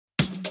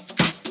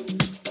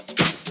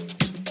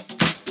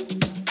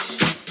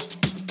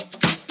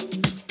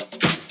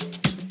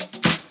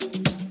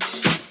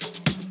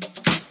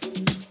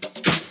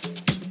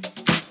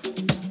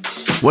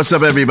What's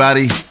up,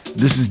 everybody?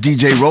 This is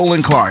DJ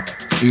Roland Clark,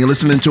 and you're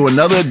listening to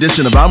another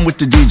edition of I'm with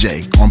the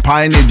DJ on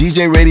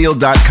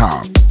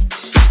PioneerDJRadio.com.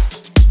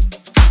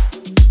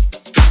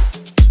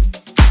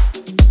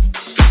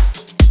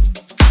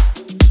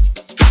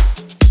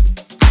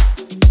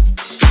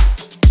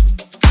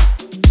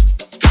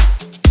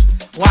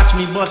 Watch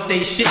me bust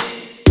they shit.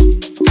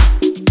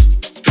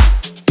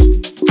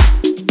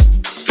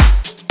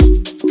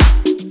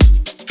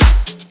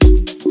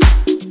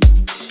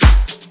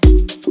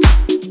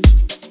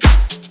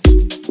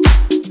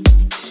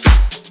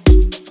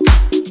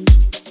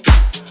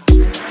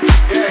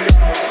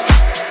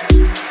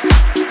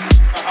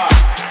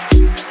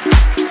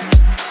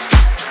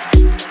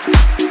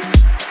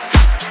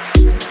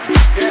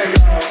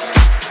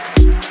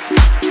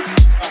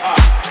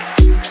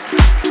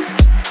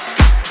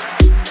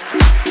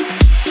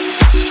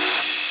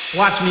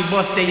 Watch me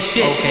bust they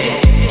shit.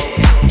 Okay.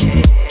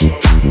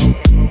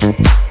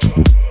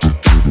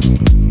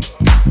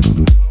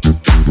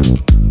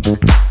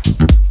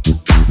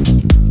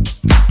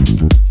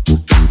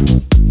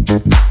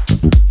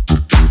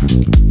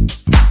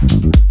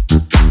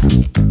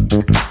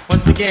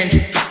 Once again.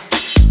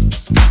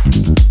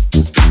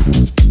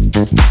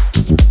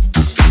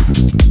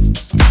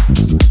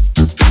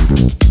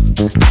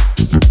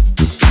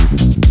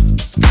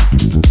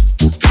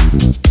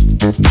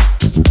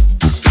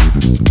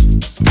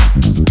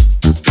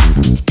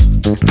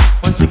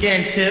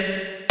 Again, tip.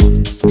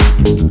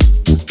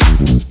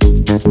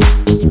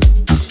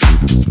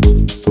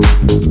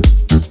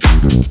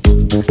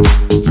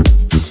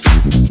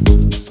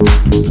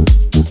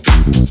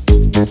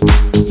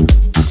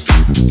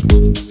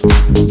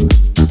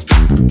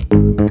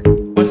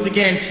 Once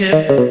again,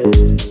 tip.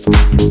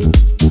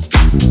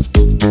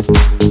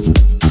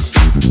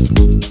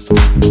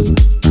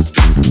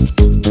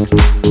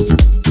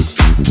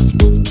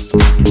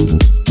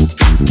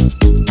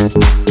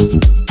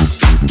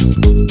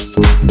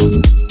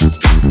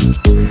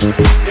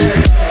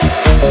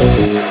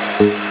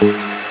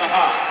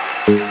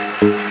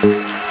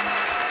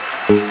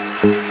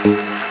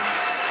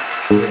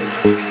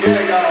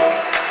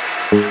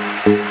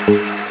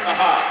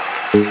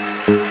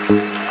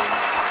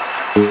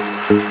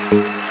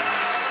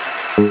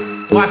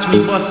 Watch me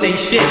bust they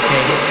shit,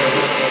 okay?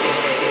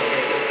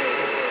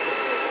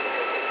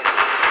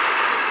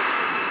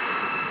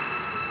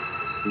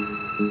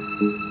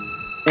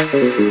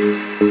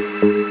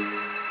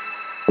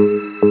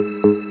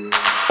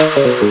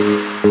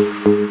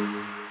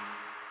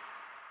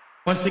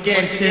 Once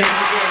again, tip.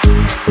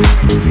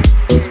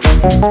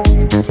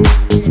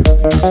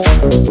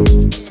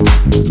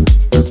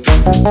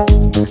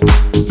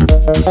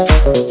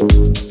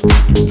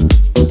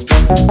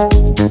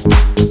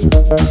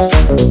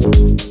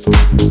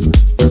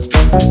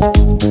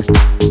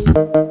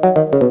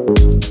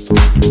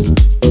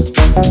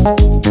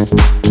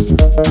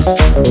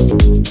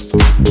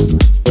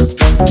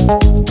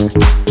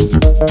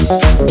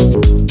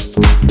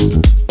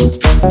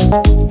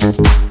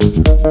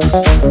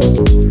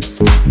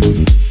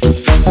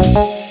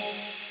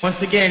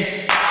 Once again.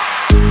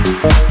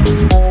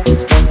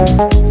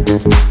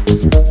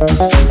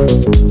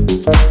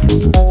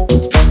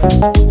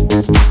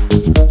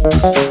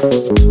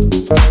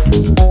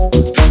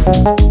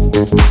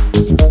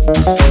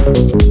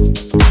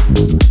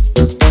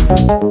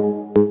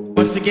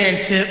 Once again,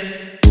 tip.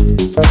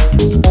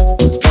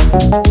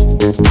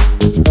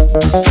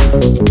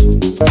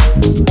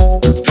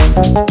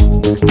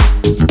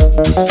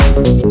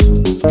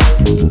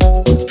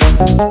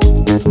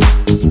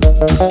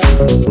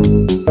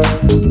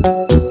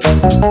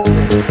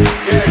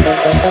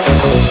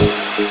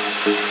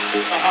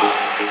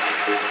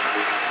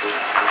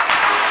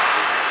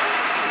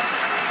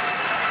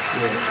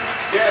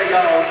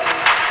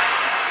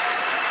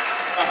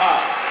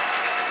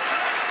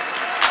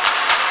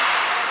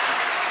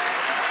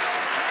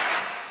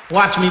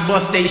 Watch me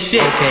bust they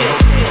shit,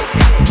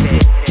 okay?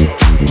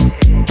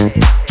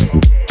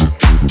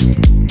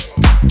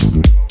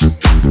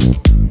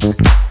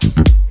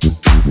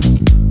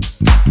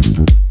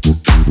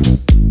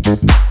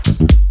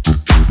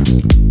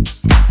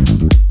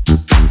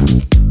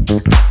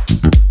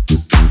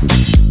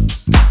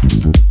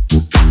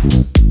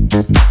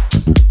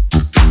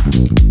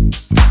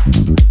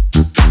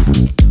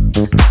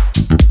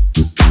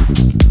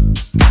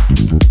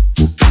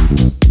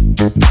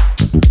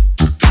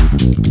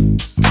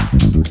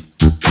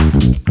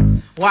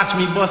 Watch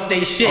me bust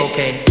they shit,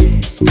 okay?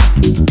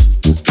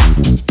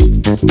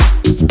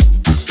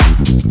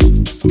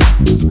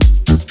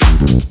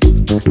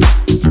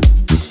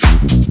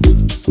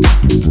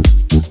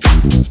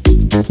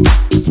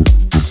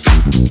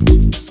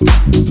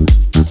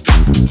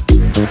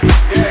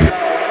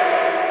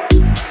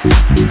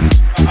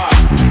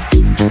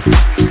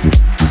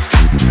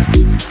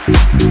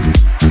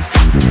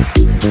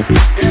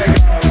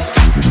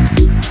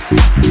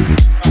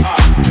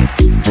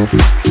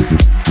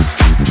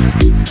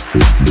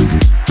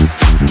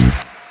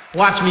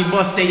 Watch me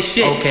bust they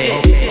shit,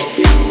 okay?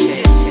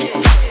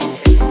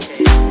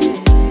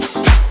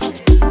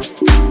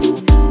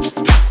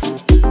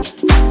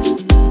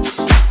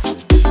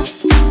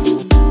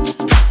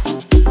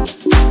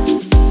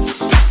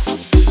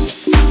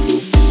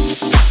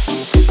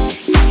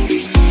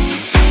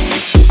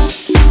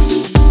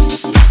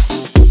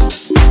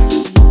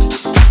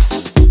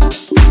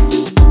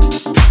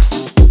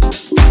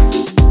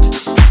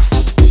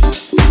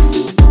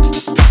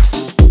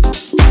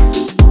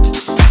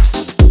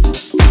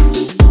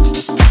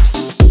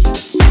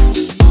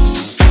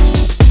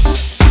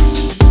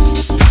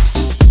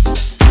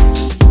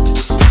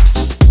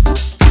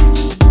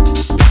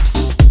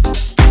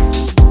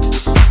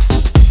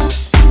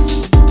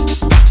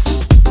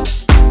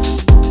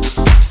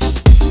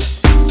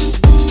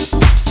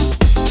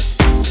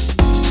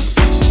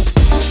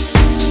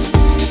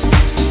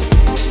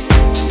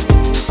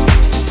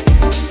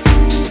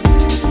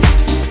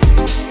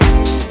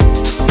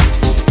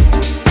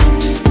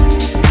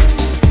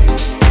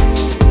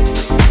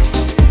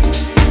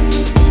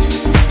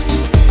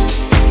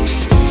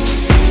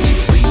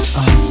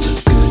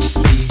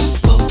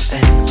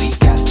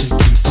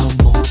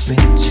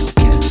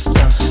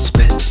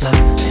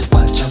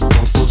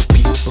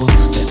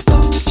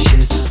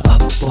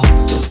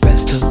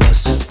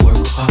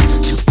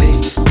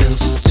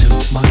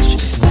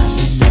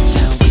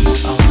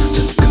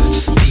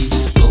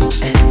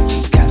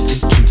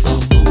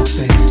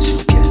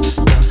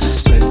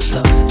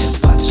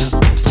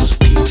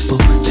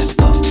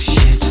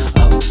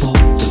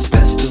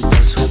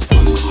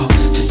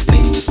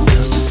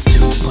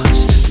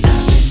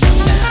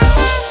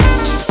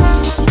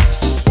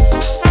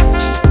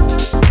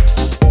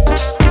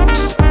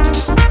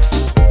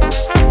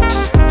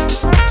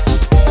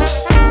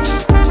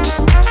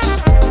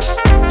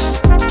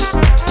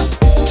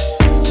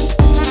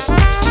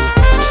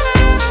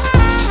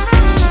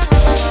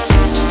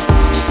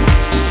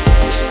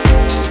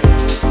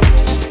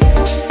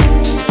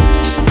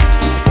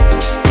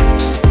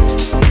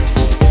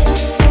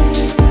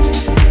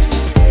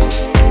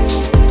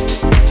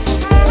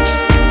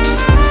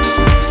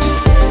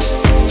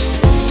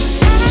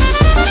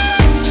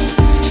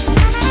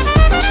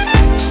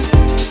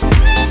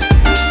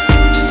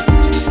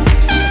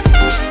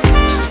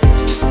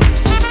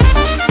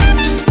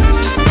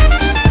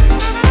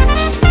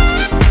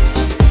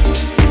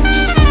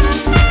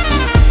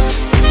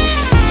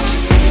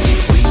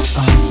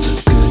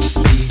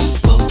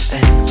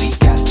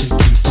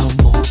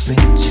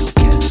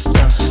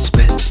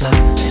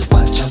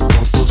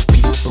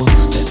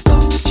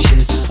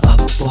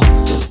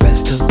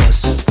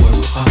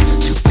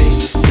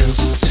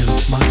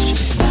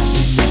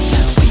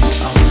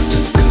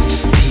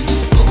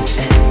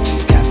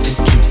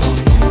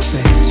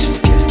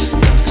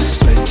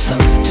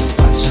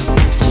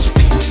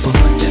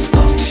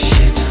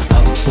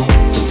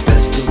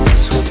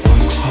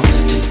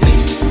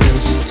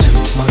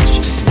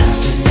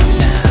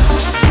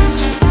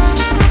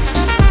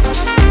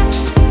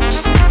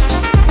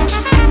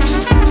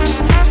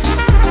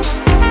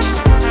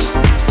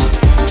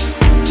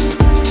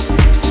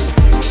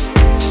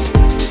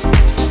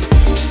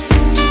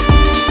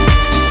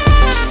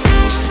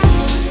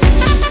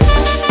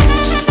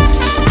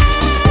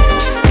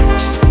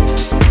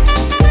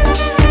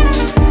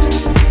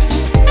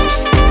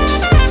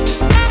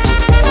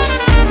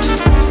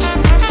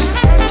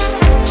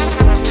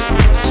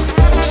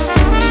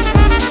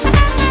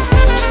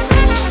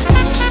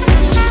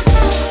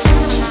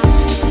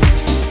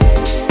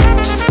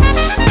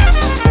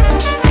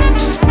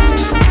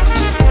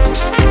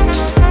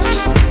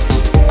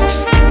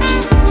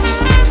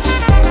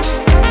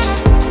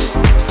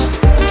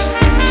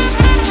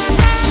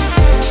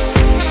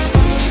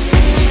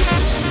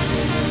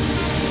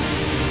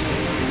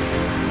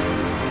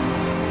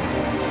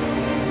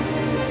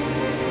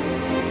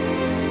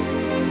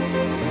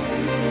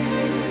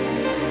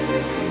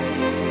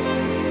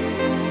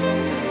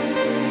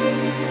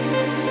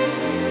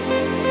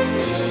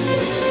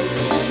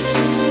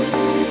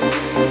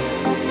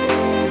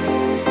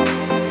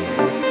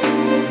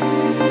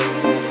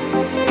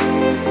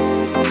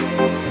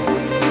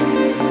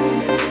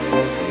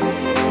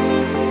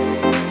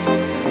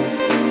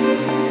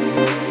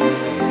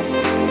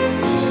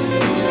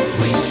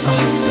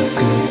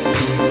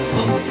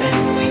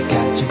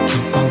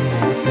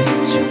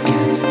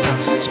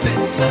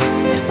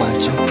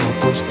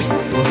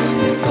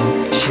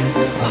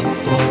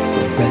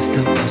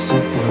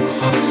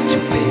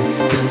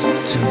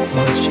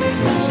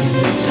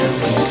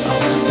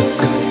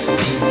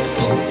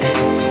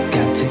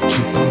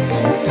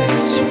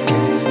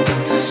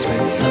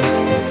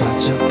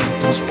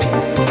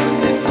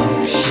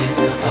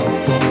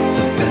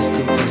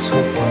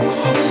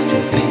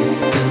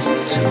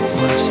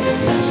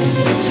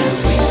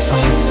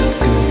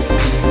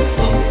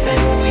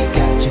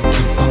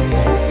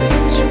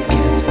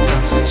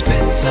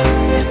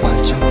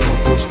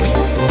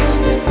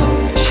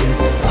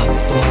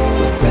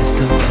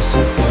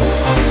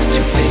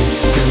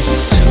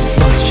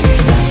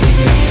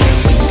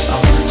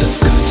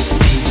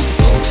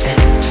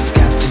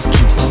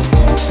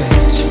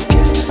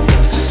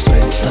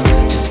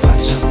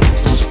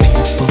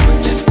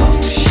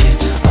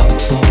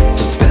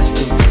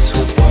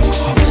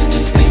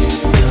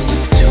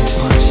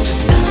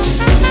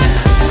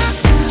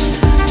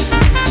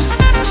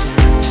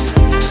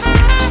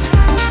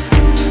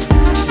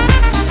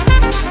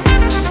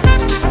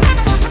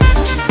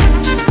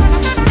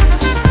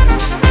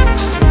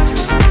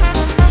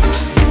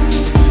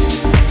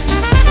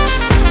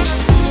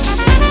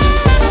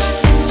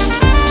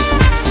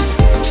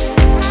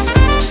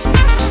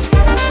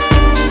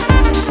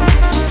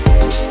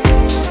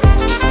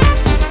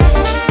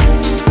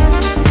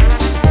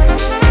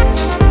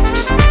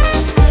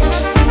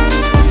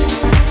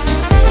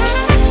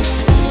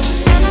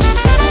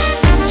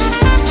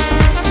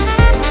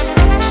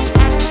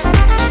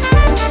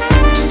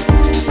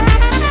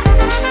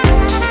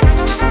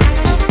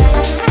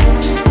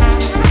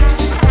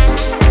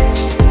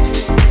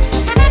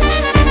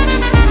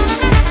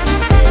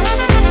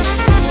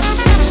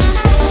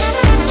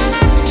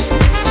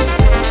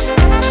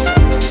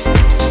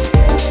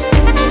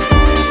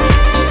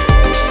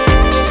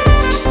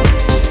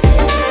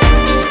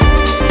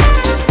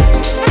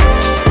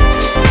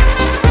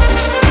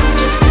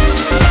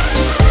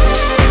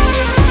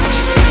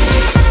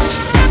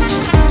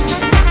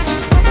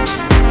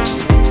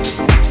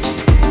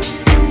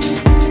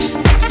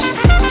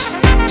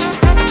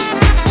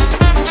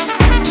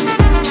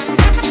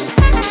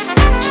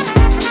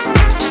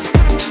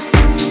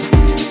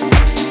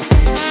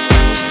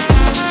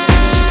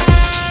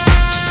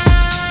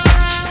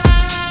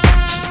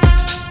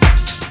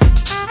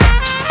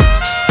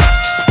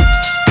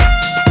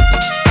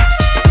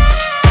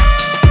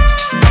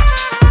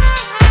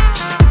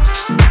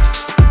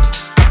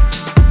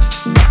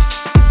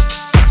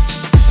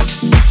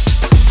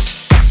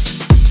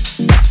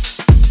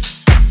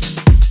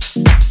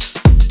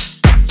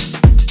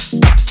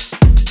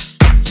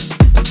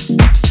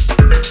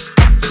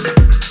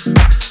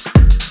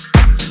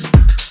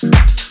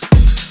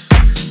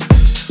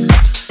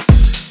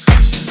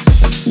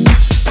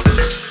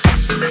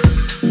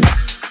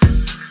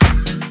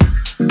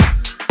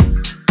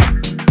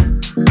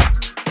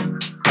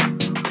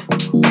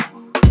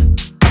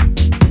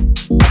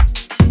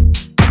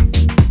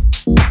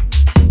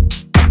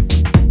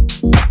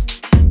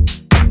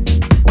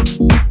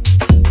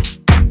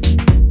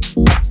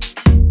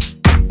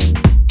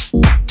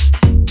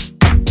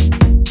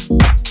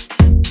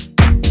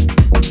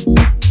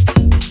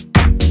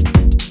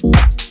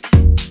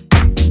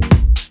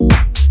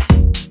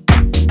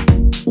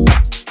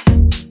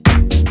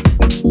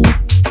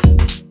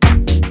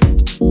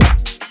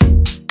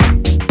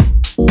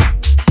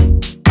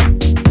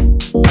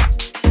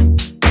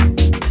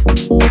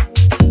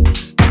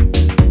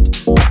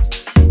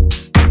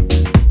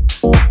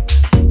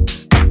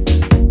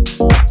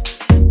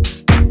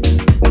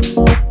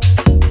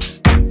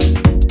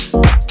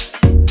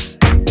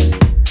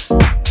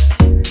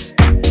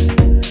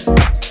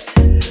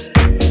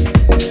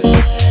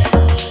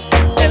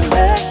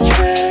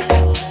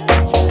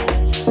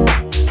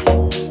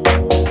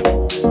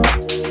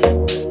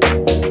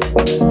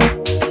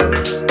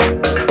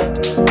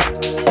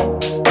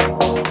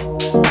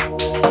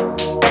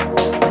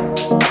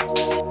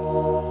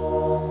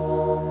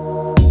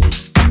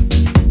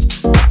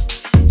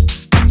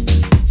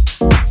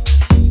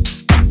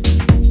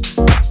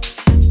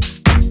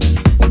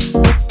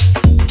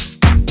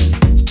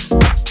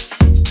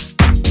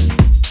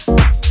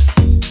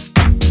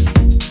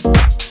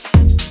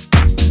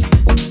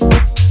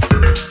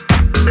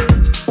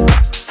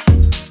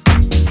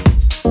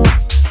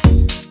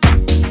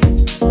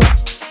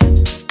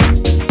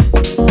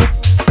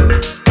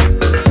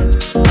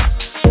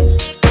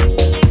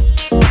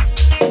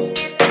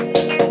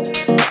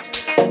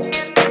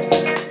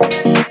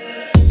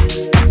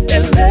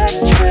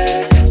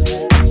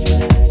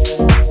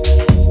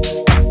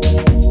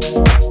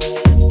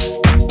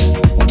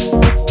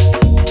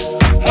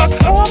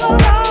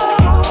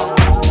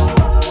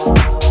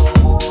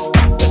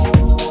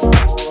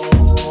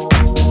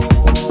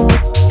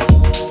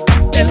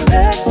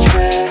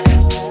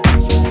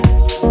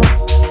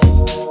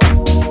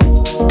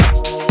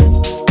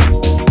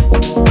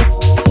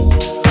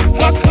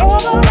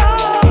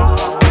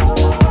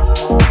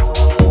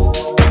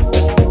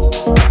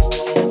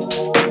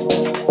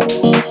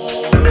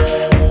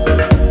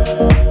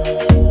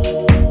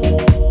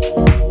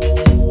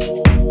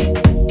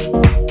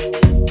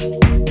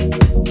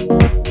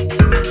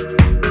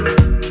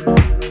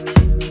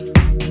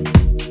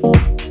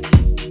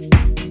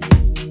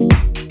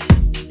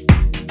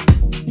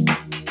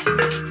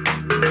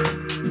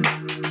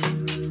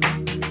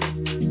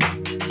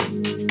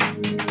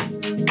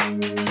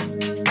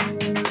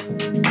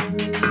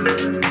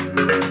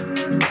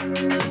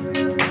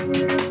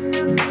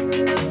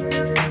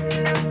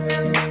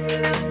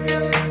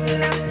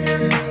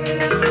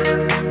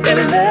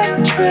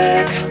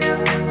 Electric,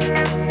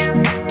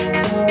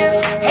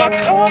 I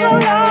come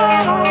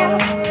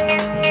alive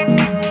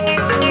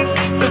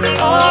when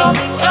I'm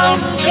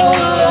around your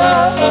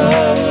love.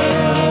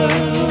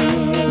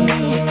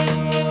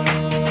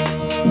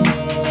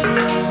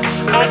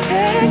 I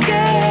can't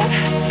get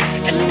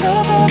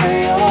enough of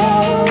your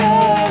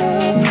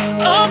love.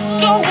 I'm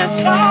so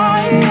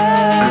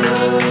inspired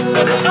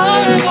when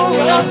I'm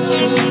around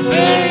you,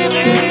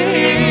 baby.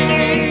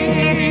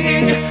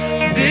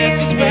 This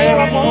is where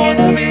I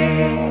wanna be.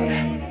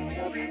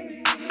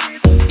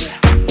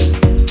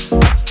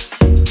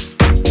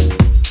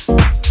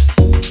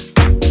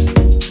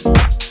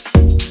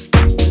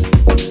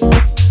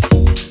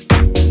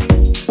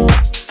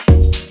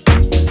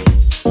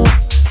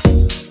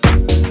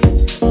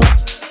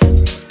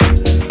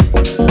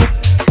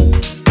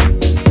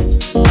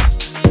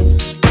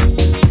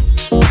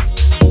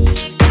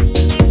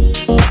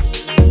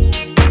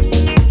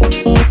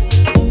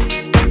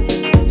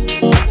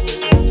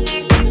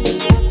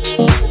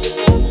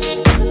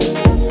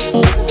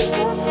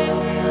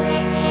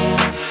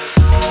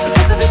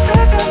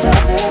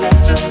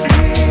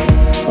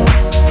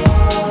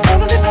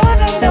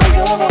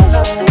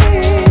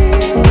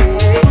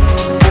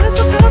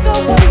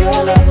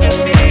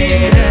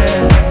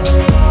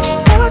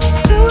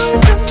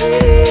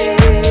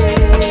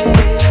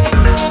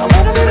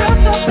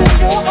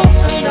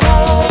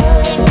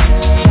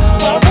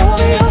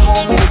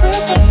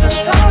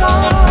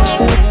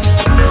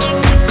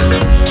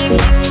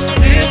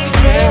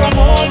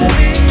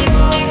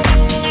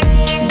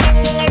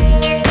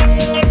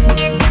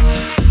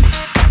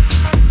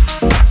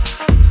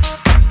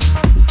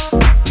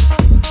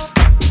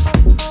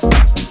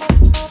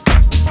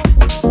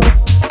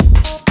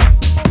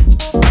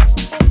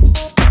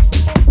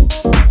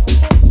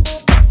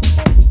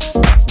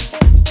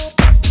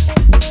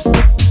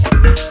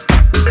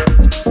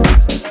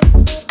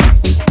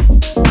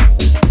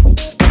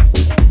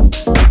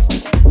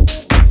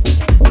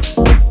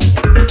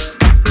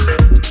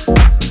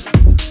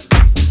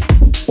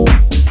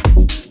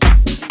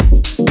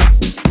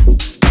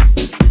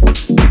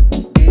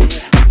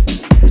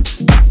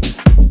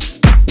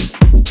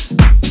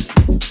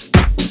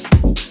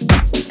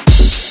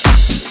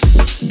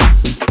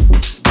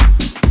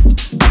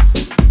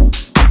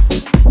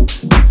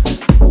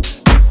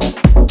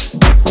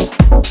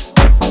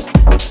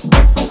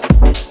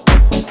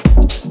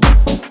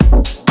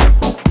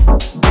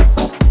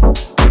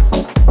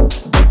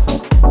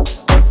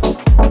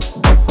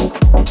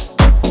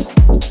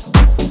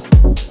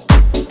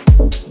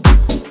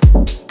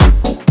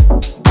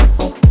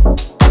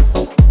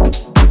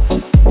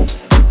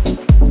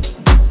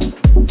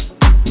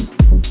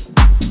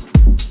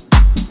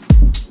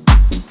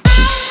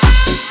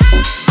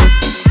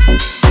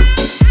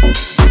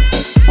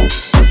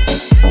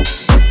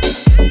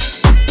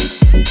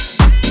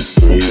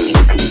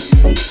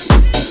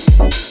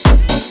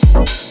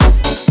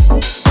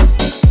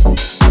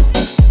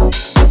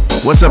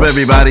 What's up,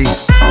 everybody?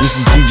 This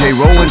is DJ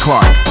Roland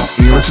Clark,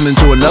 and you're listening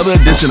to another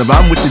edition of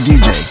I'm with the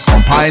DJ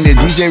on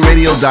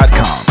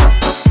PioneerDJRadio.com.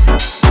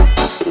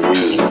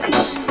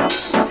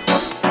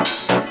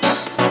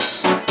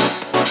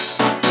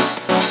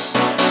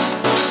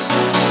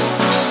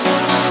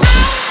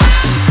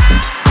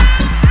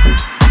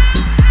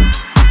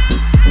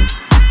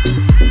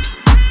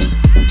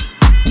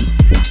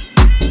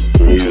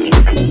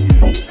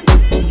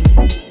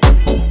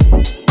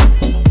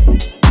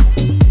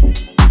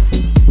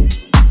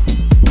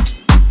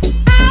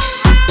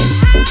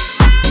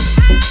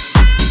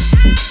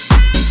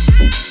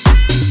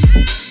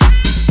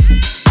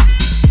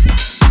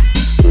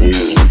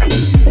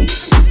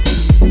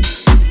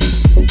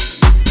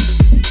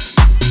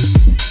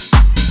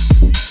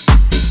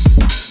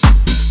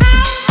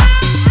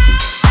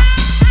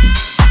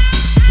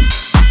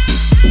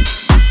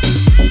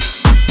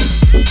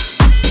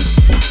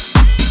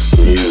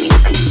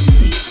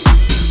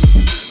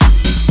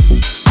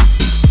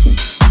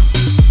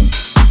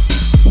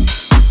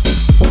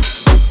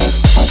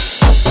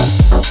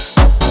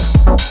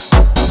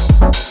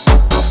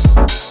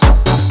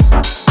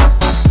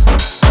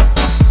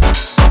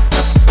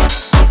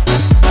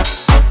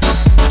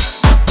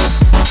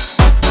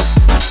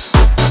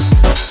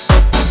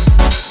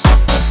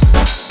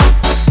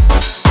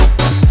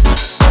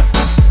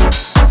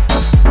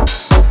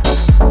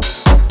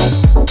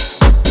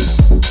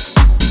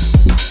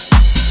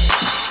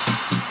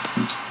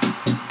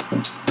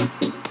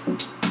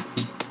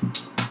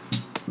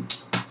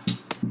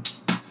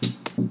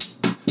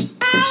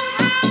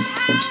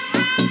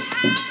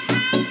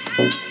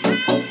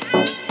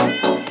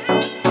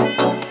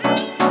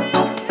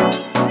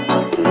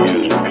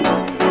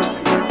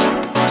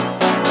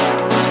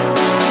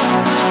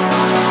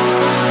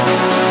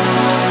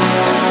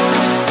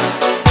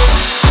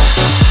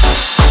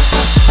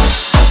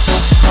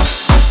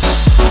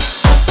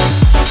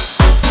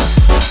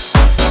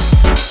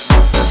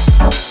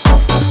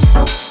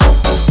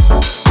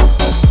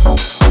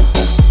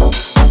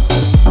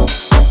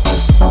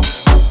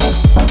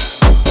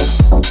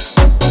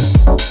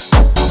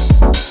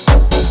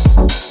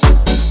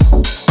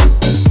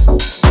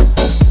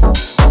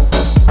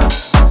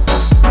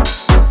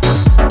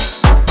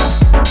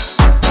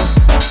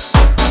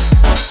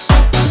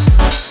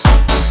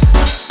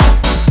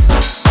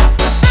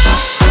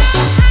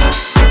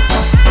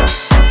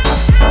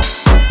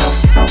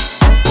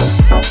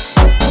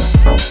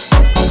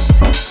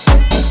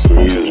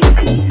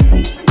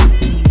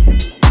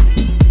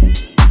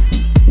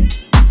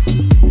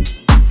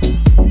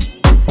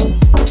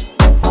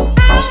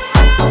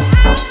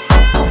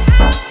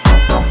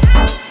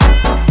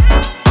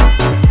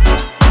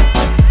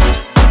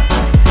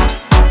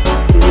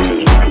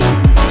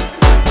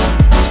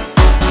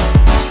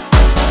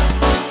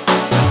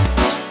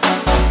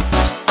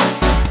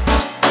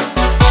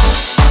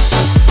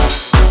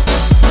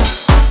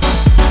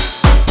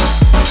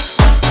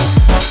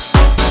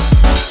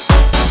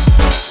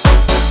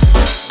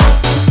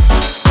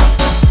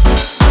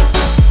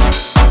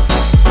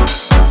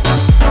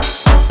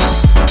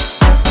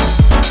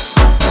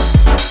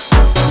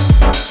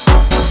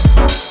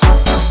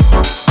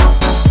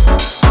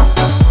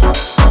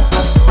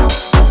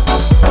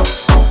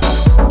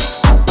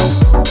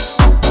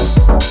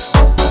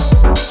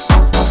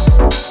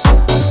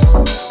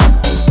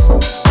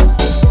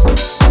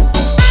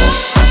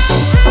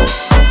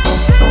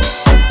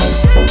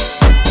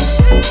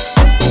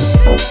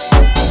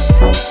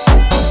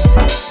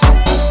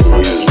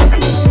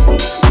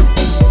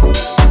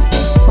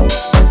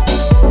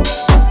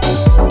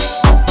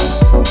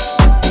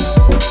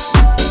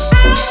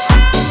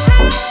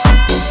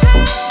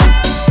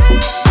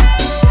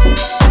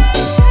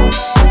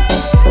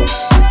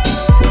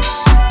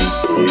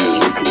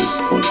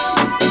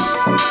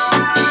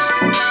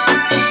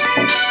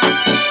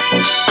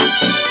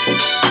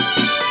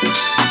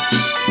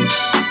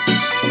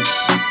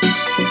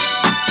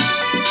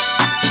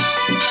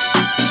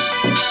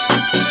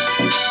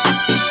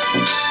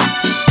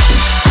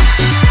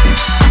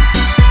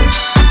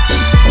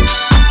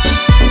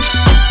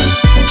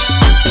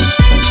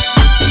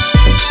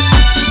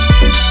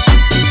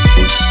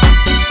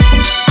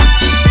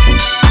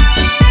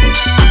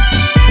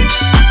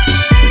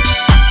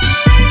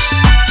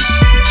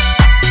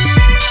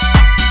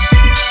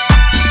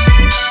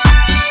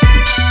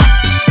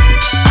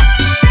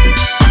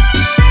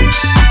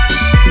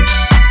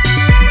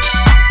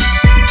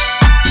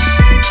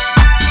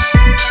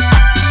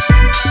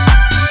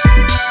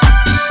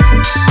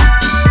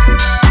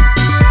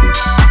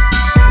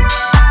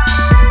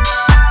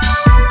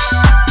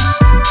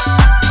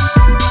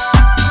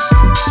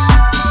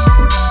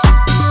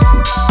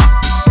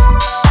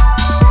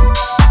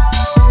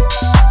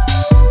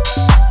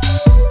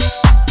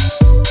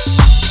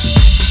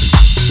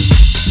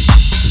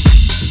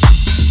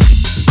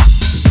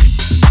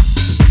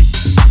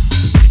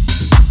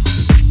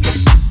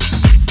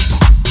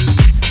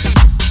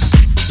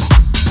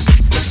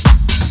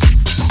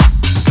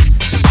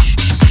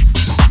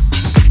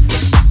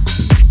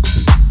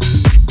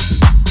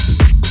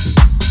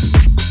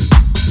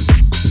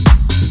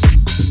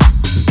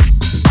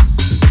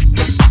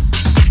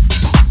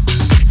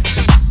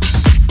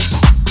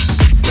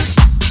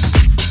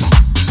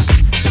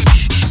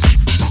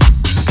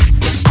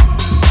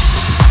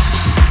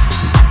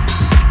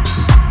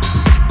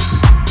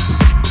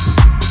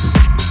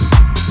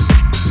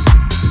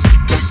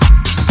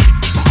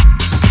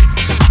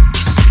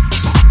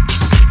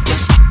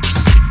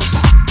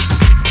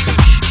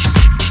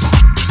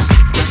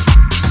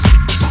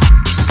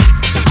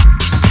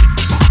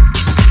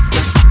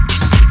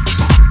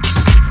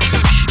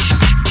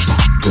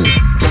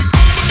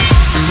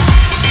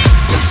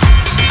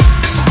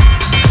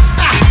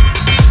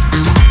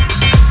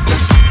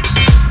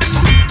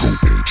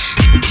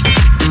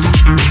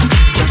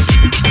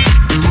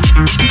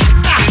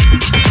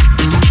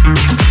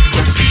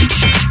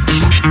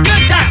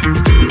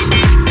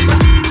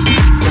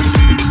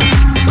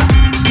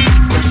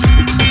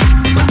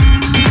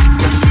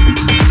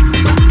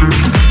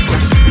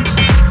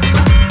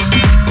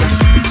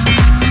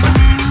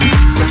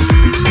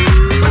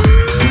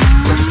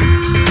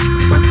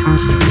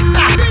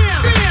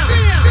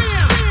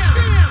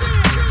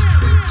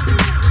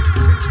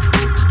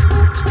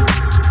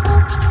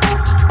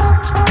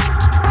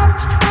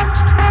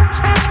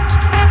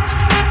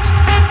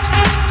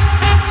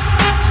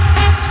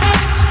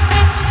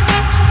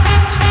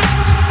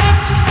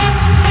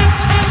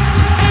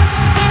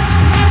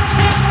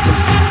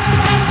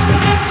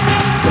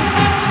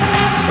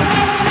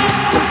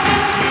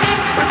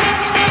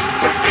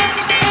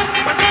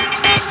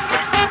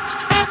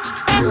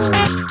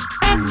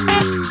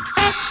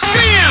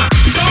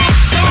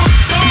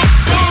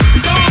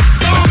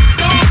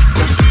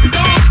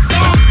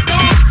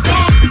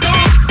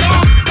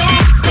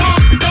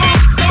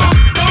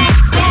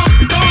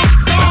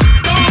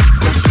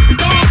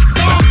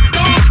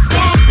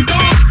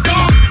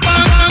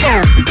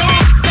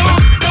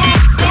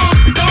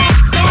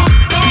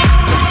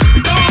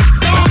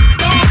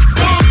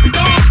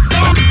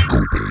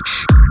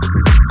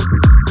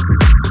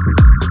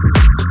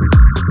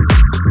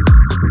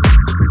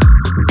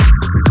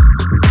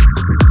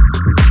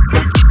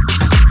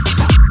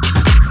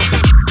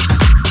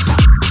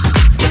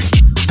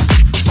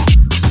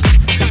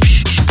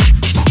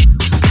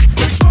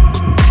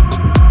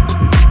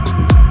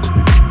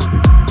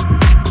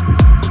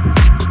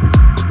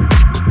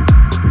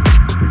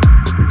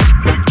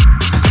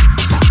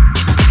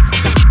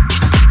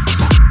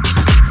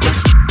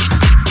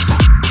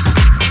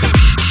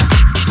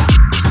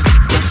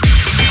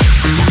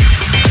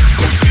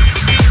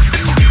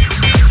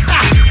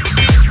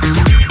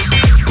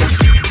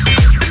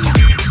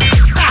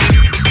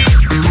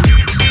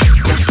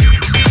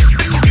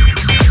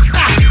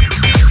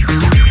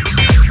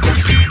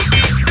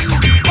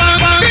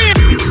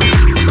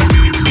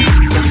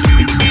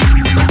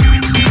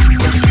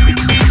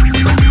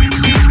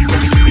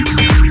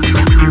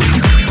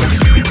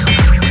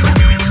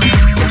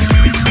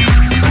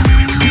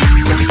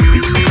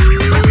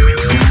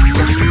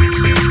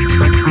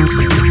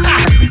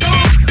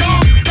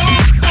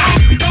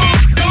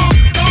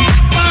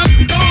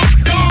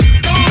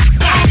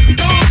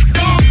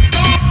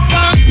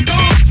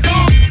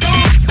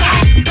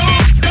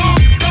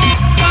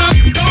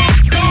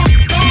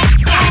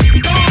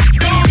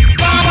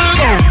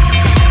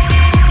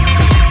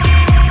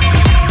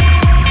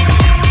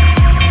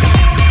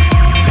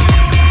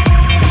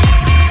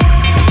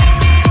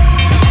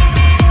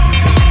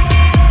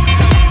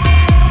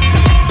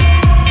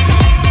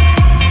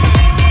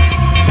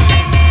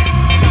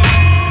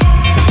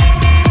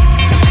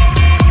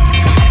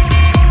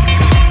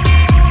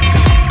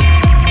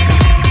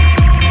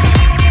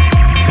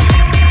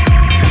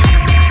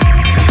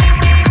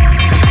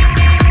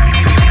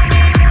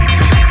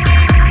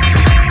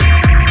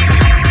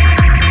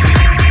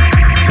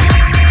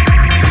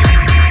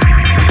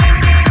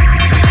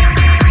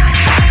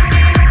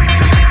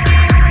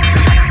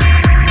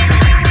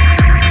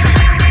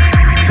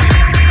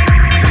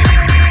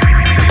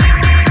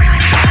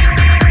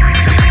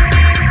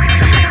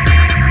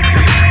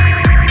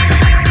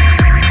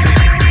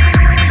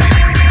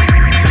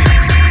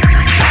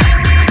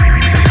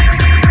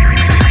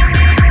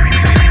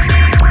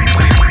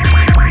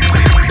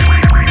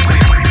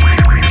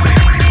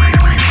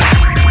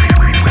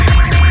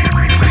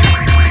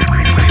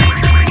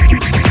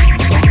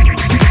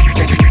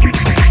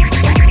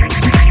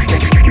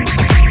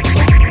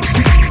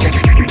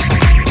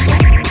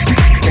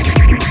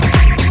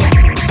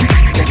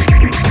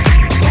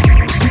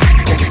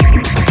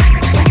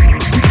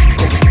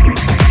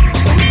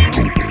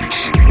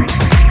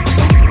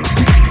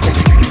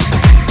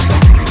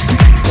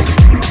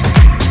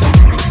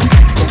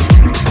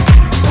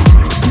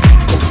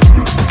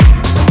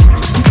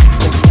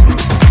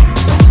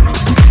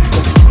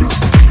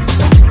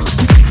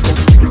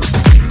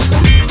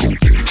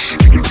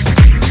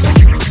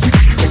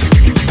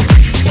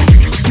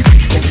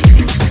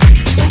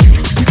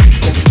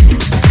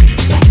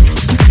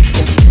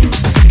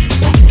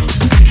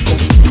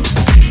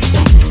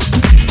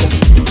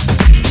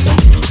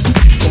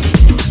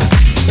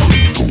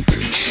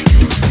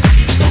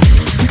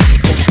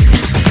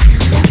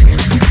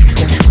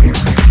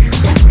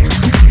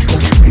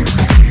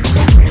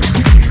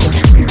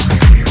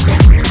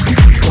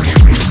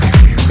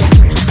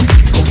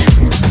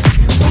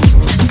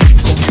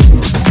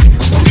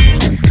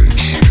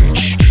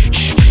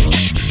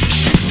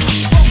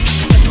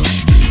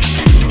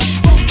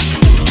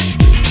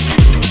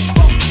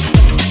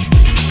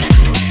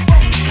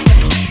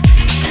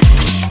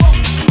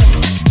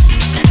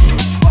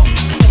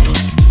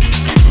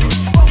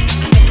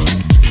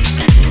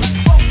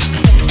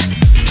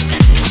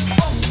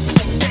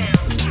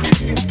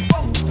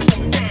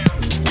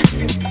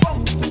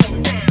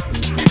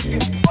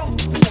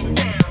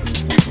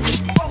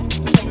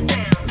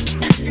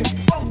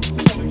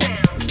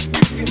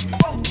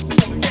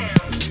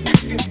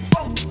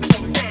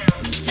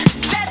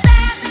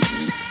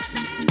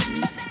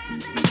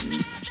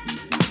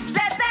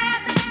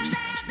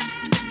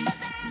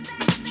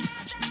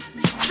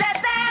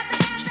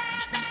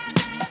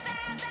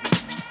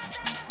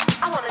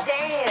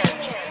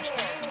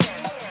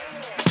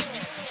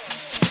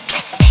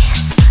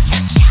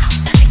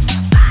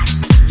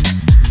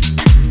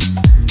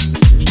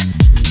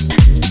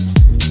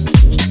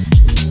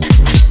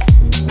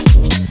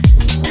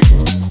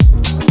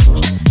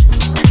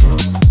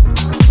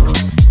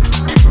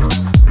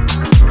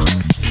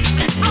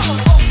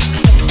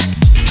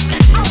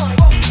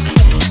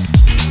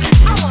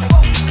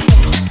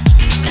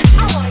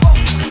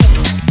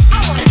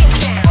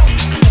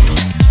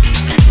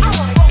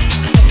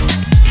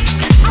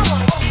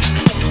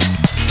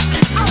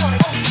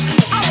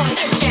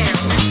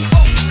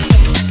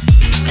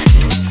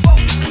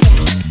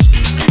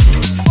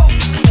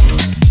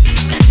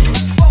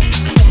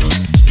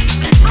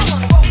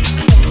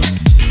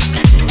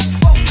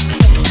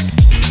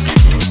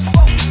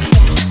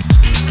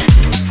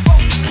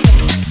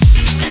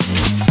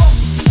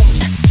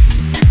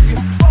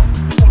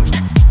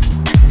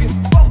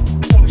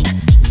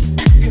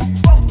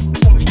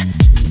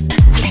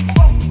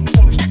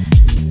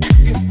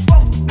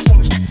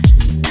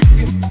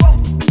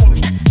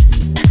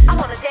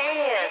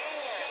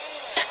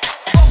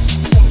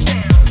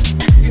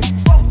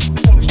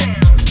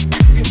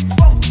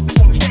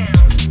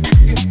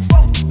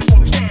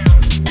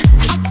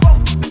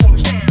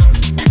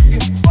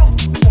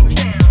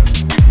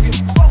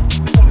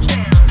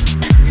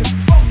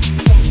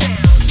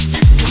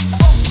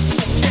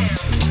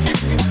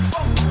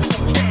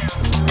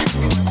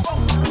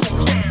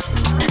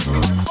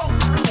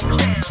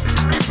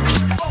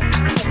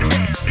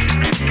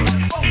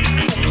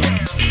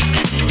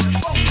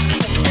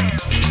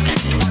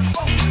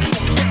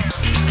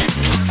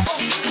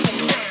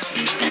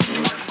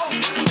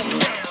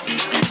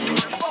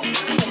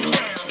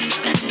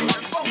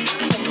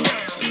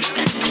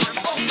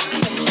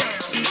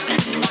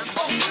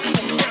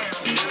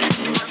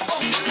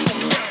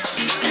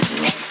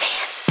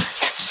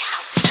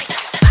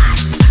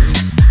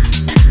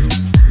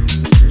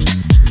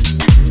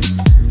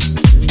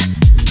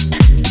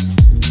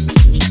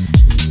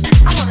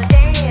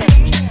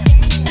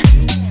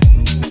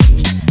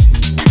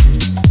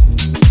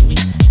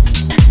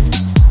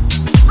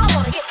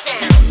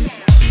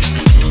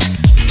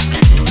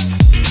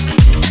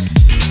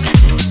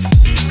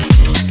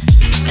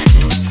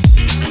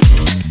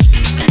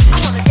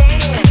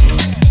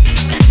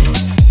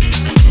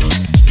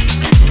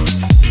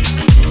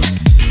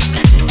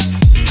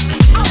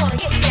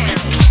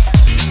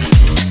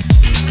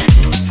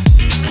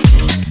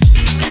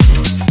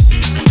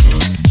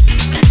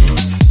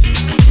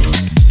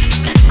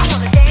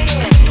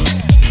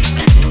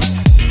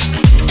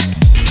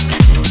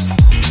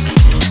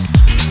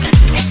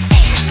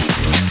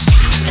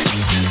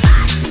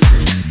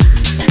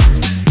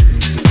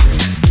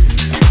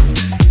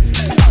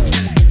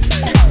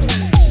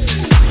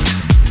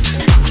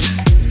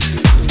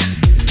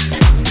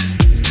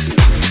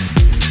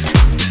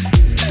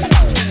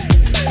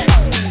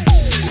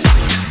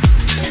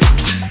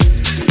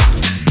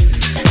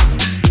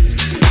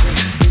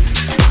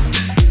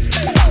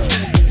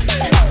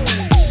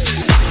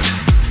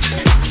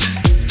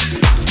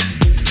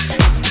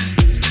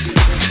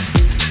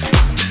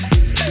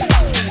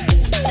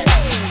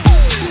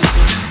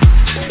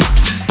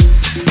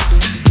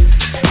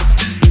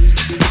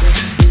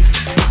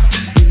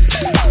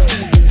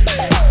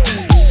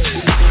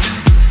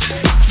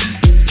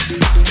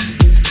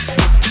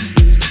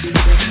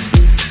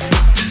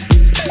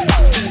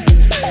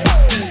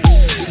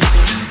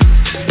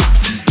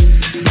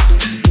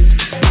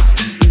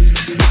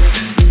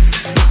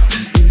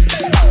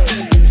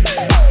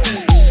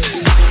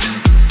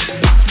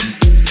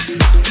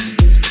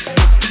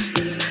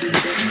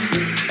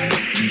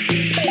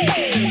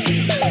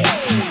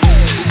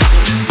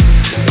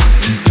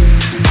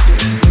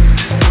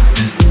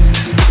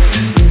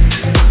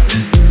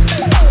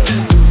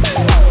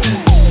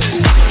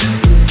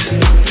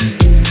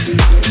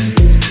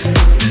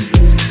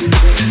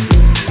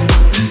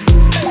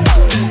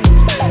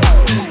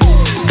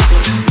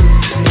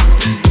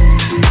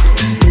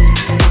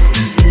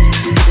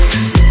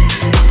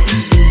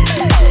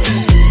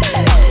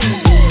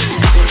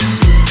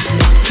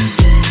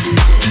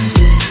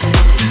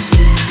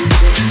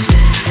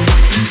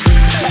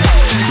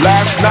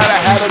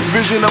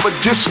 of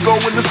a disco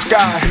in the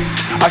sky.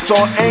 I saw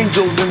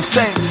angels and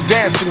saints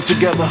dancing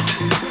together.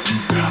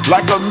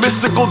 Like a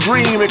mystical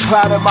dream, it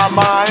clouded my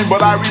mind,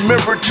 but I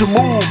remembered to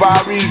move. I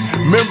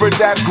remembered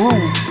that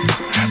groove.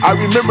 I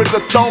remembered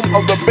the thump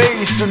of the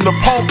bass and the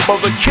pump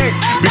of the kick,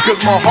 because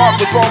my heart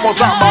was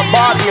almost out my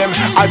body and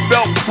I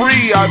felt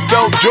free, I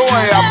felt joy,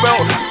 I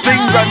felt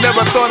things I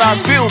never thought I'd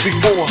feel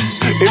before.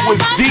 It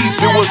was deep,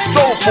 it was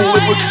soulful,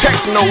 it was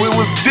techno, it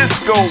was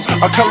disco,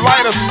 a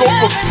kaleidoscope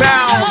of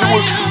sounds. It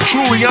was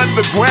truly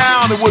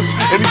underground. It was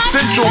an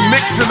essential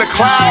mix in the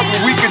clouds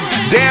where we could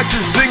dance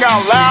and sing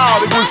out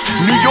loud. It was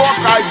New York,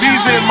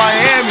 Ibiza, and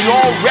Miami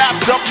all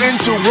wrapped up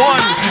into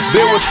one.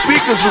 There were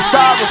speakers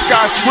beside the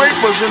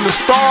skyscrapers and the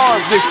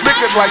stars, they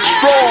flickered like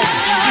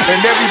strobes, and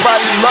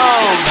everybody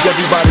loved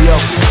everybody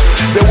else.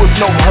 There was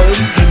no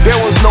hurt, there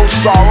was no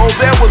sorrow,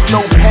 there was no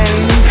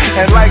pain,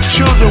 and like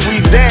children we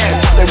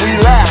danced and we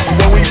laughed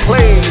and we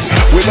played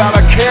without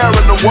a care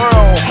in the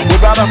world,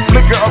 without a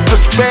flicker of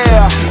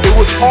despair. It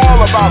was all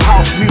about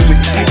house music.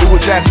 It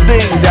was that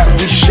thing that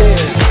we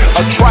shared,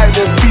 a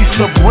tribal feast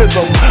of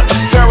rhythm, a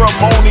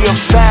ceremony of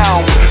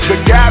sound, the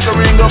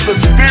gathering of the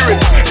spirit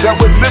that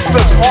would lift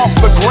us off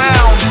the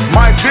ground.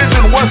 My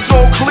vision was so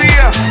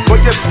clear, but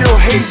yet still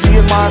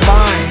hazy in my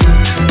mind.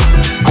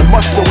 I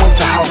must have went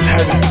to house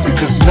heaven,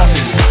 because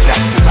nothing is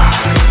that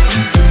divine.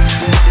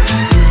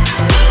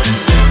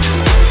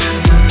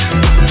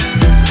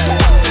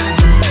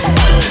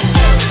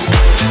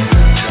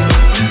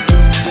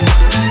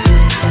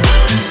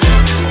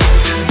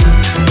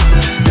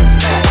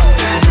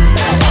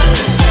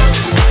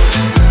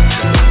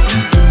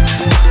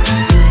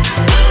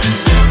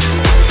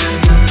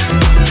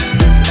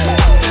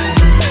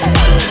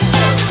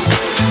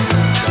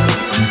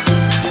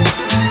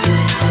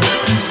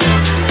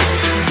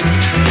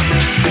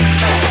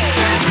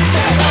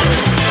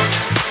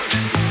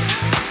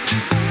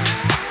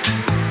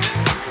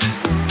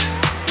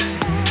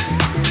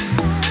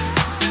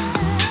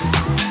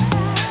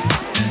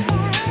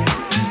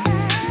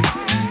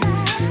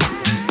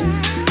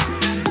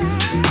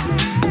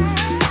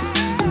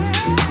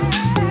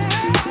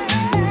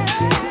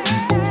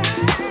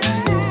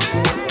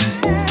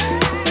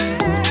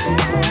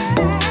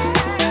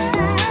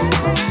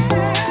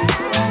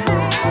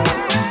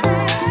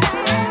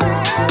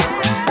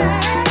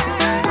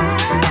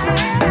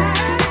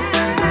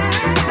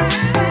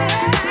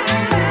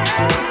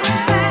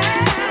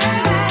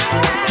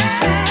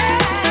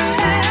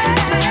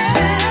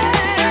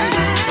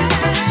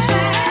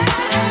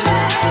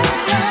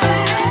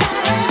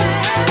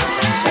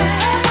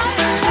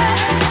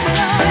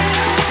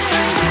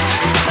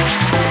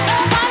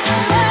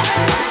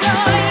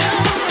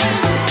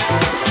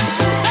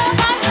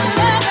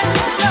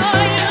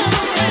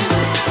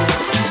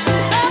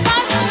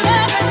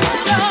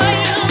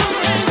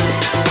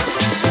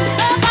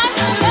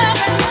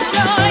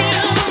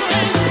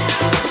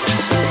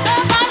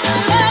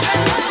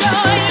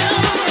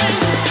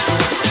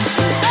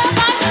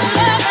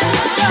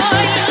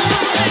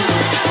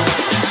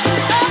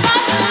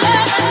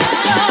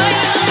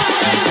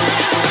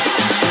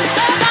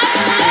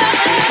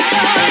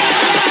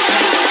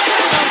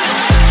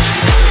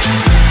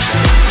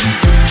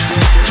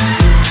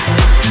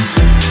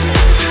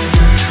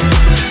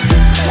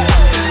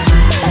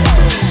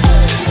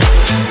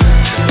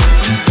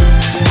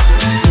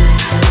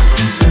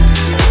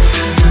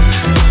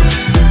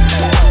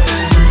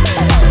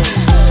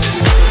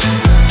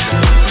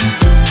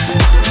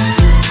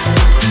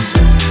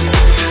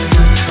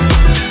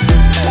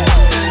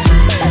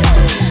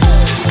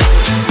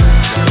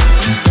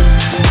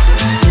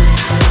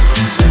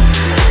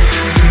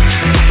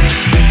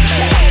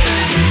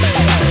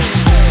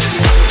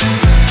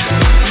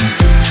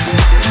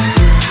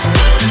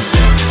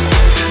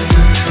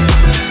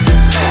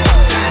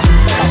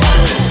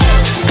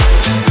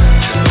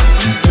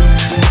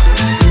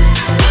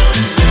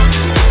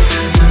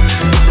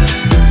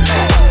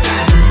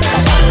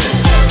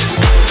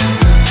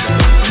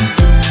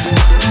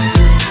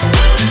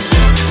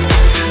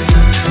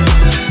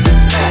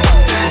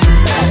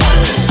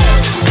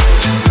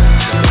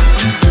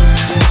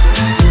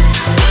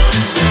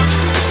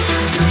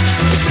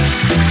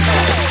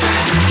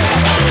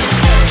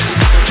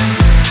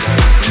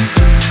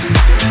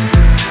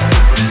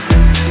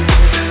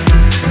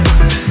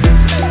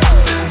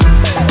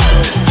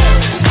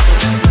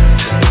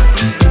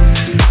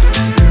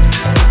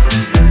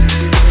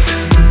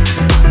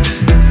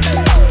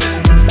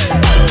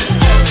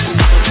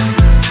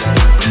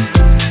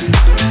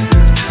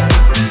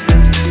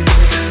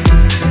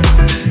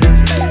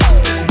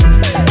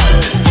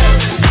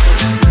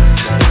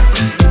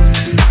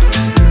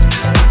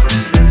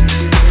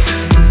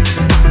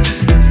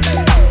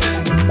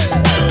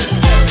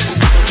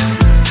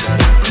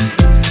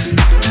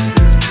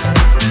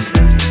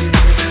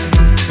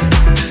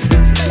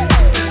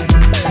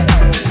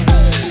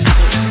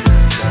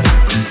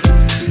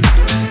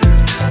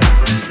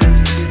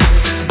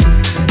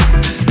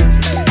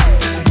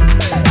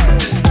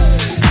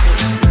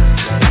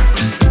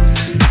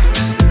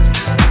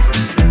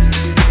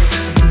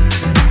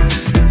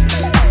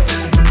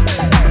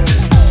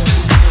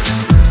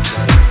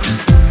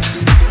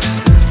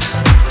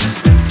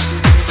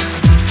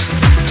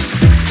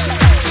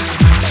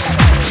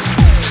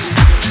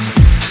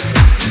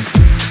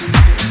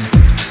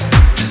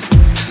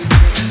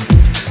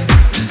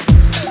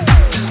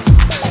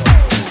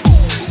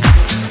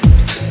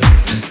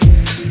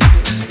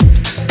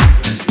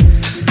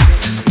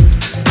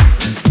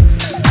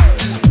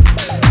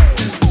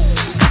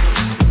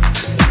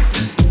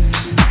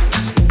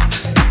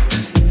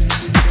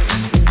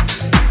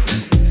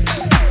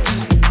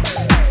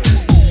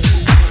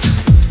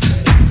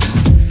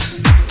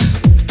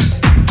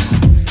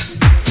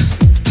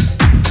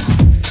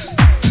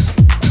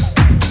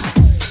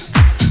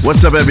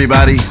 What's up,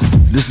 everybody?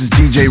 This is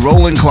DJ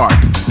Roland Clark,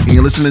 and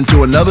you're listening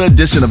to another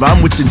edition of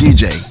I'm with the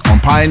DJ on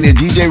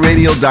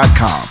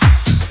PioneerDJRadio.com.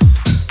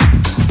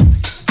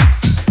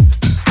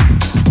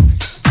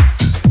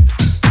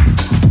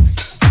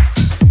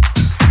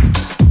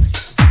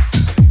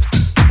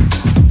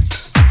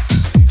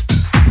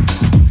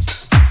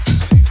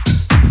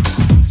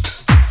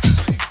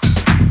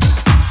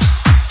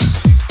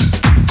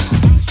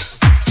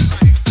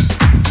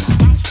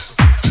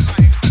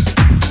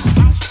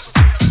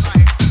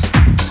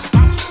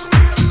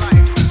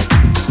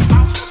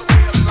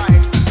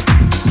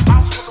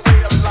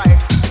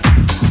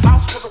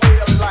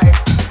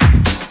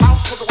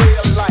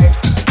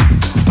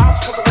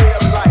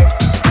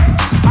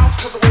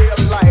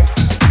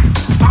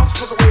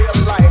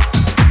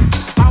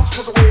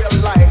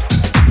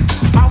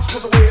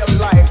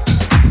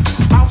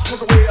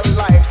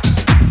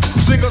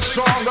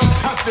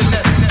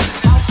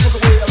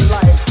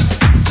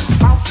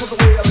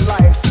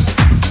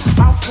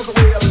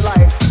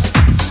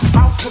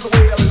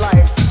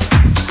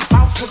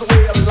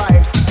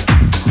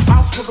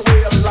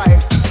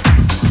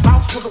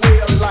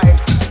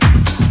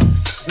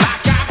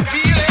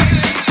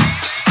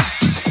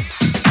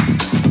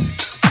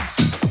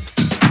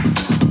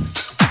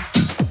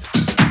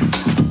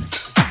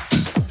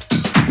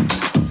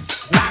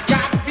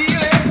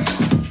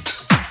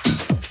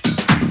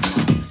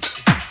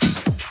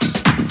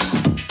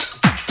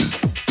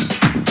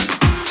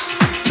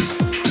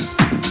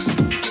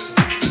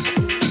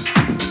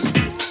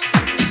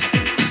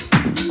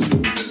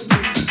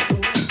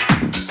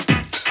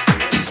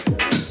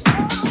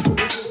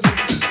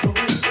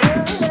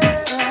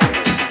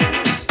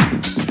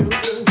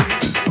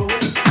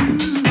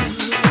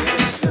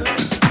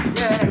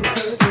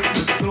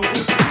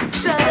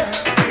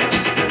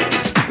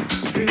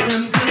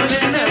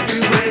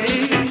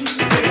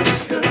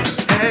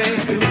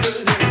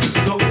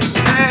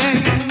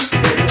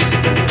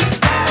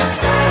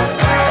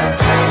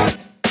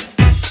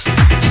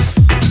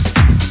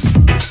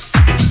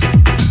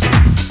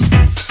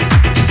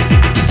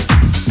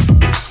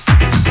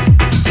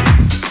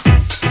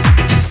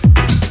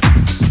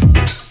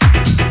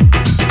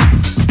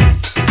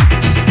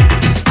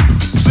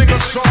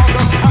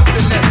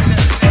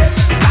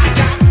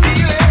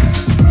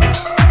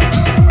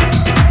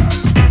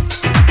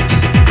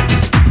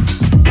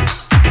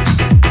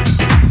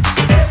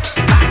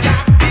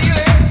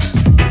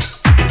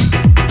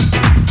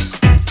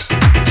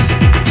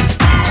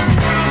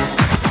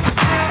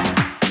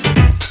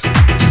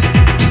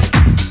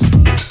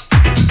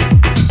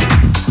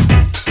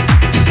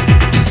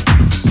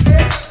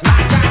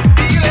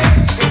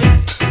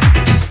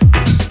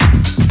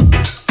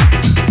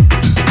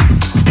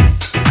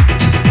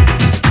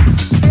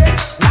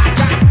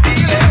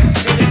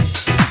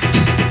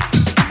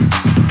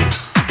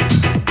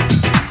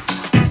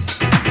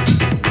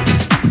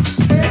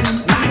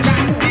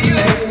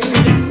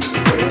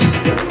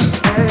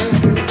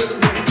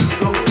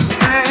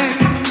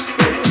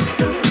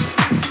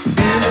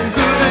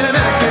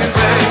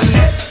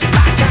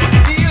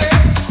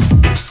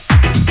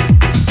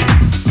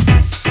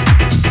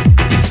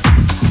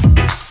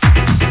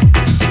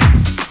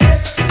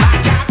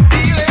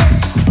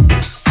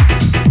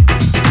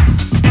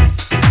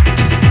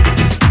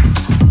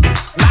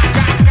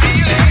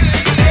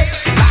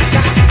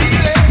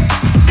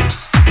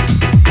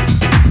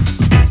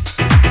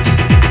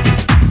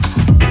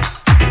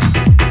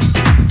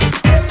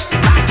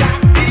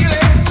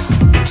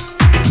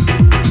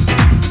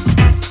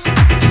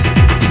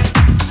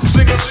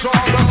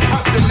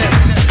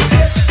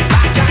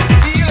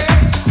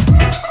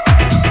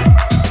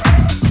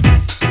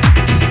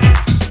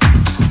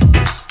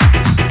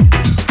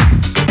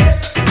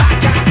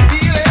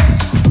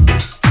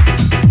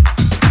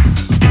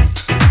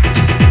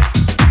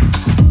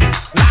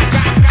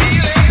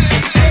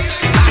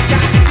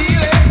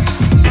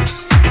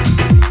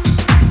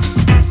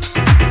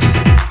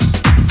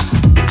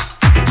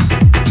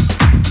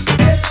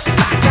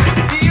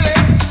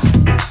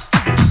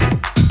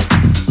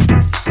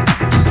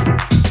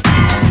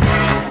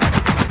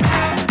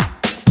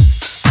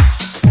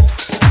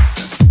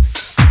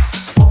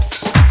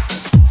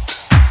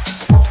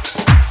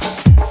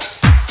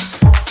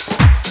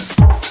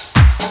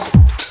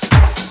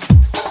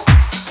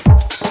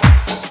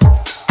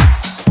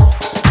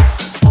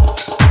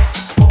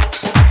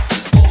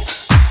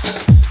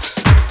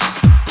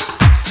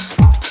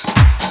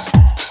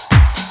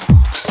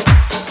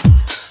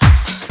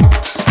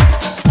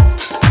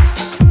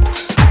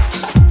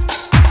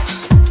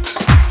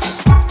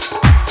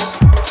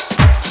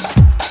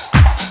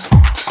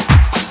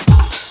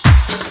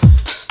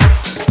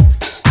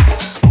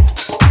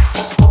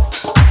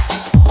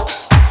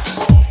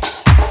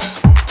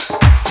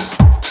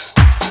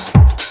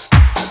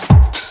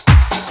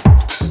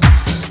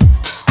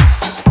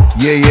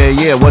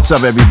 Yeah, what's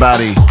up,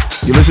 everybody?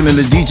 You're listening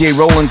to DJ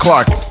Roland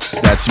Clark.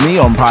 That's me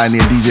on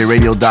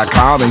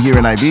PioneerDJRadio.com and here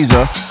in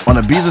Ibiza on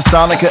Ibiza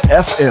Sonica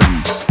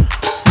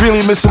FM.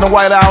 Really missing the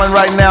White Island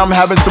right now. I'm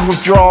having some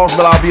withdrawals,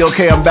 but I'll be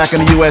okay. I'm back in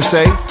the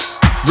USA.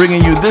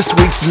 Bringing you this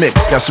week's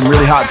mix. Got some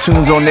really hot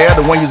tunes on there.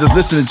 The one you're just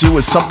listening to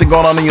is Something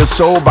Going On in Your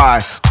Soul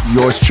by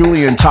yours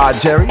truly and Todd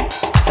Terry.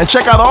 And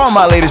check out all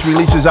my latest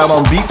releases out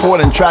on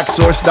Beatport and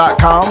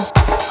Tracksource.com.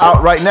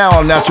 Out right now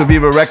on Natural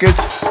Viva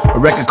Records. A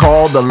record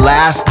called The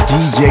Last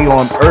DJ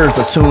on Earth,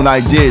 a tune I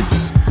did.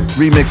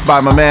 Remixed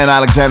by my man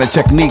Alexander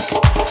Technique,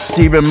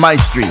 Stephen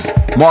Maestri,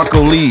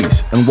 Marco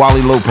Lees, and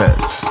Wally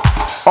Lopez.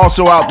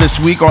 Also out this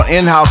week on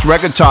In-House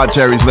Record, Todd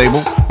Terry's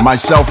label.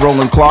 Myself,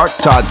 Roland Clark,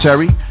 Todd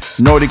Terry,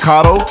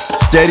 Nordicato,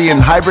 Steady,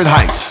 and Hybrid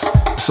Heights.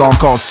 A song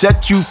called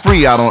Set You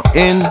Free out on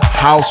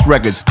In-House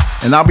Records.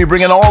 And I'll be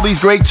bringing all these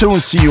great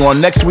tunes to you on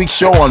next week's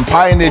show on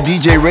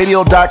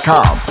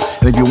PioneerDJRadio.com.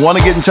 And if you want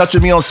to get in touch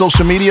with me on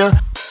social media,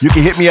 you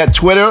can hit me at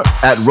Twitter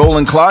at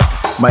Roland Clark.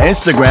 My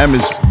Instagram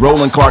is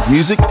Roland Clark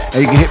Music.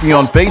 And you can hit me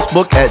on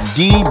Facebook at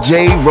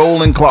DJ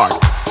Roland Clark.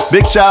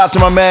 Big shout out to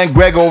my man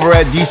Greg over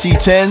at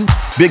DC10.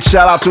 Big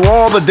shout out to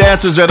all the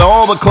dancers at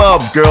all the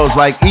clubs, girls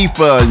like Aoife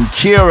and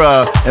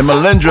Kira and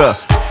Melindra.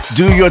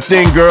 Do your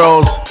thing,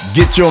 girls.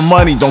 Get your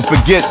money. Don't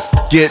forget,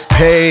 get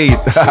paid.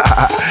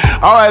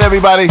 All right,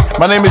 everybody.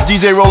 My name is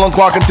DJ Roland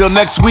Clark. Until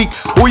next week,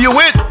 who you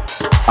with?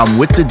 I'm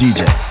with the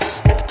DJ.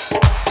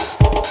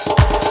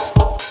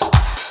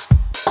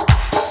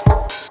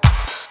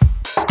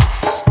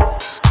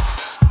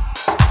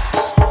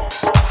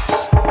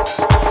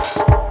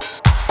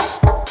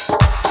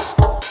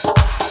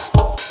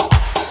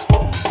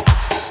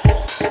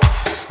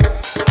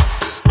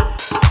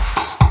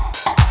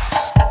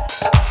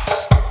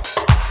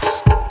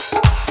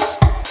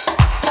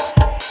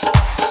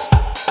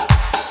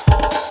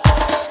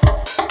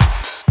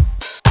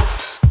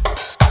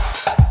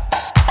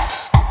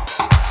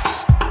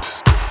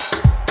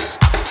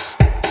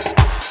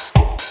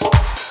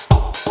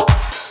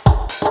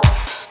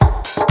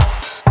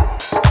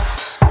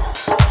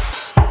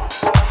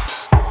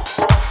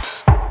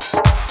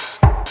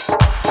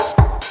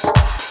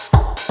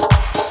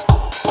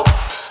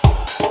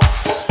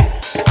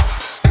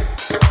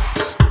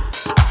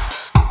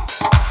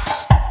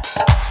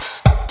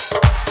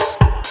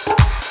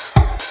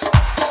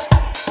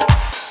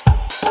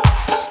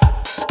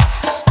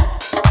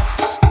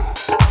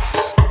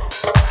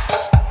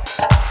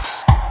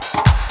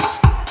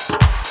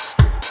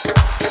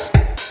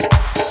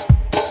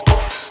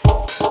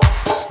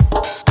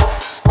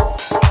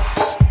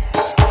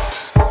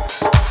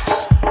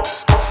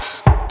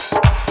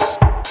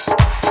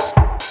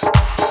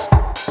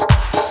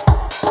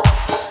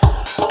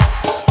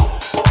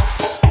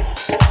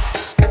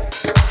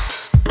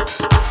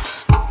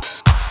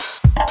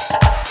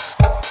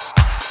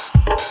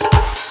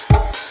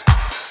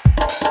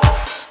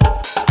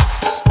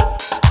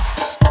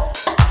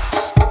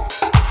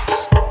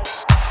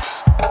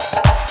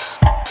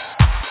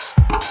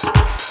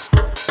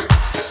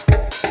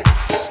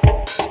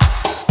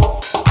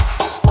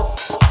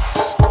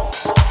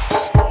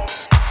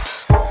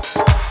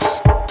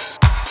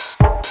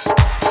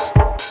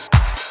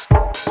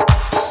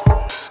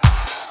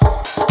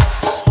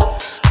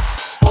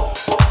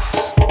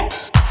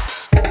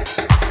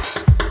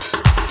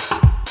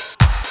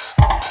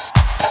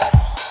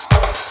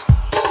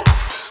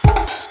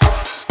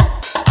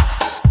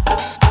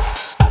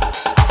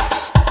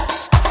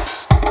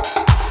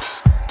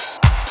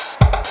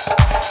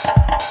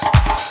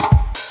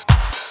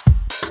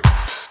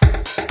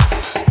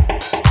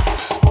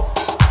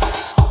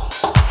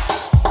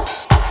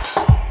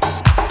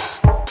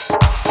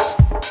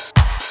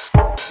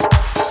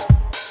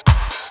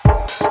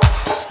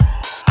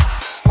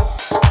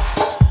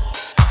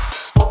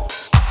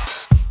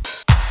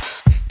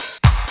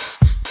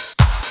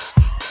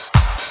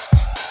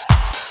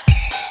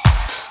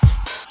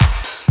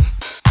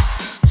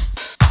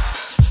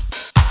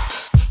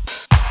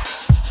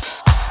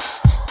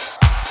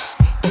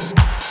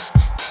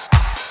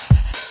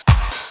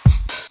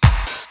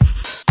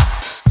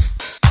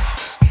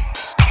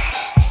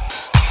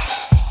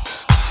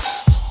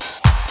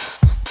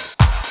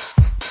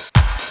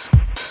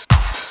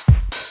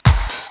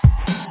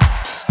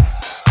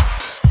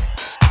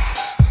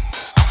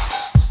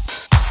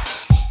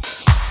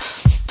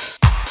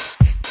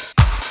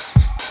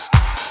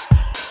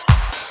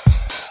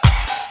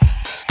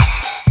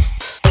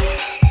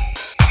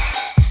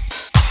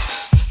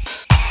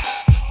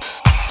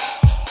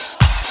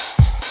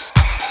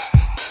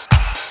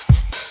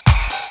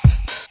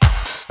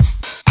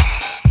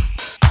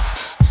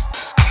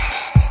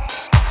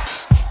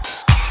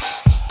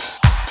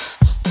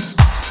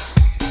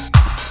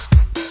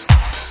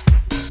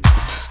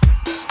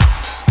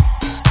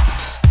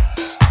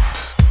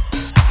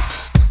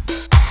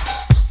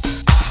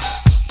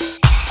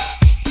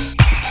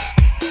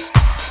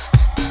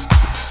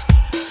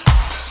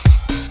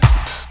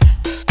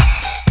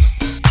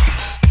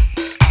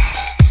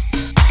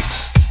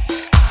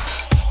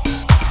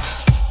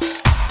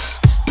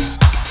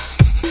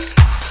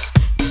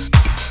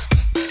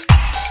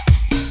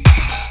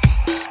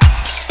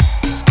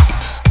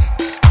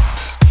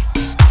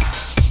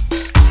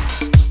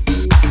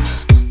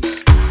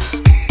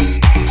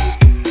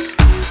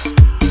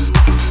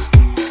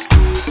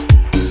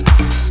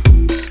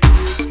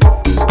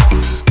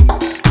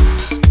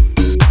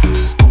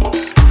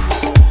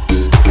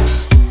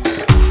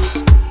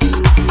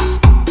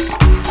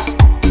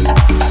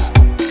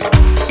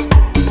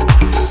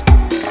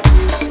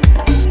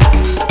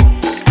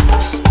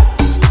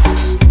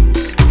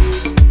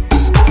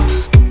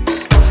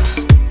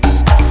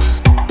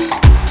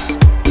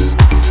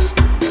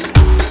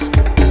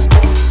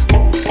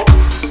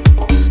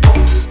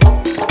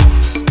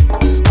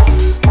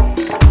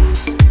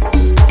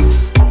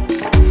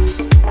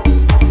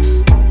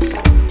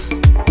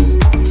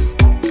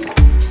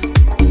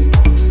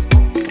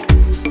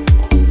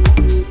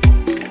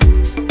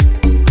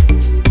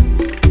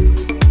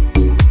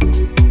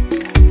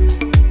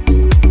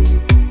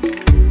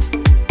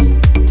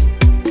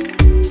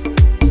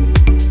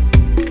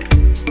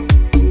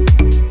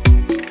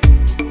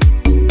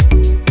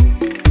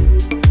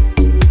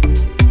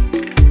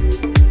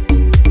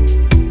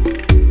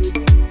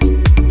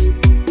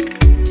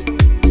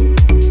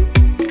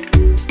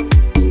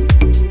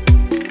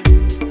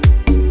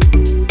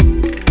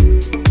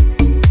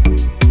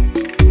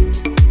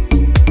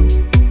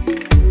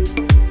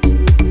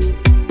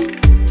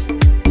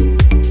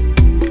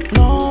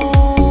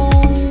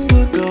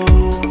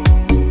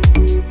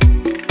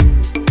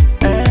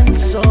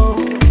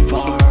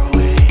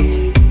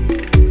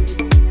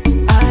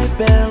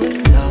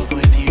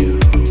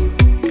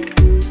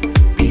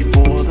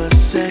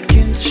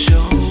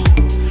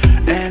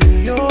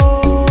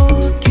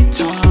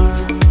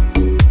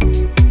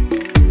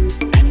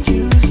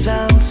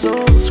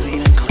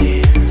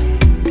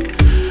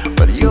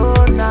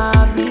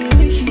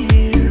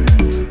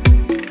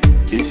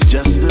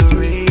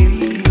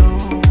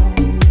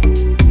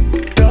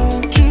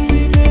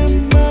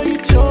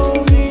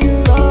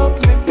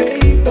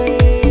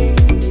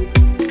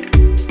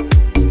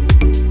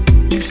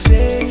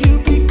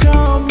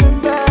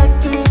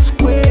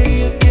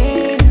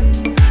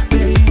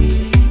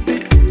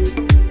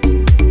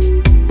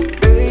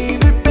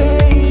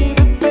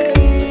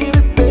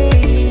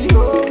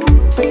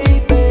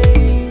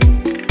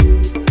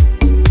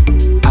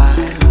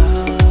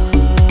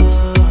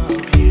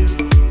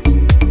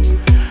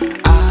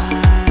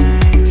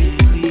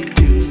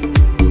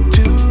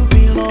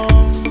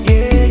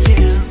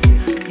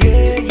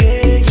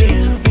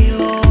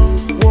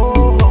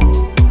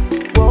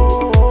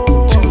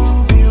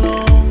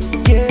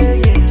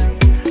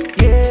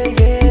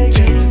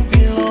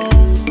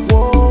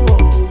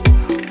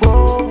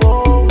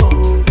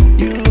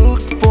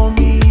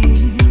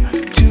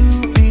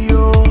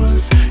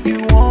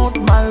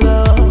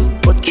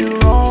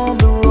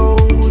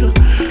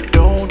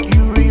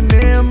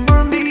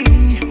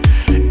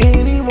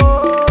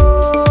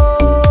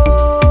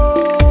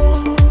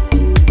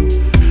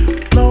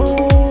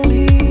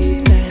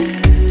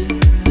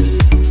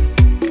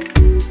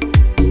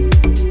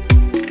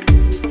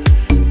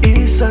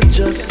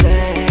 the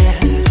same.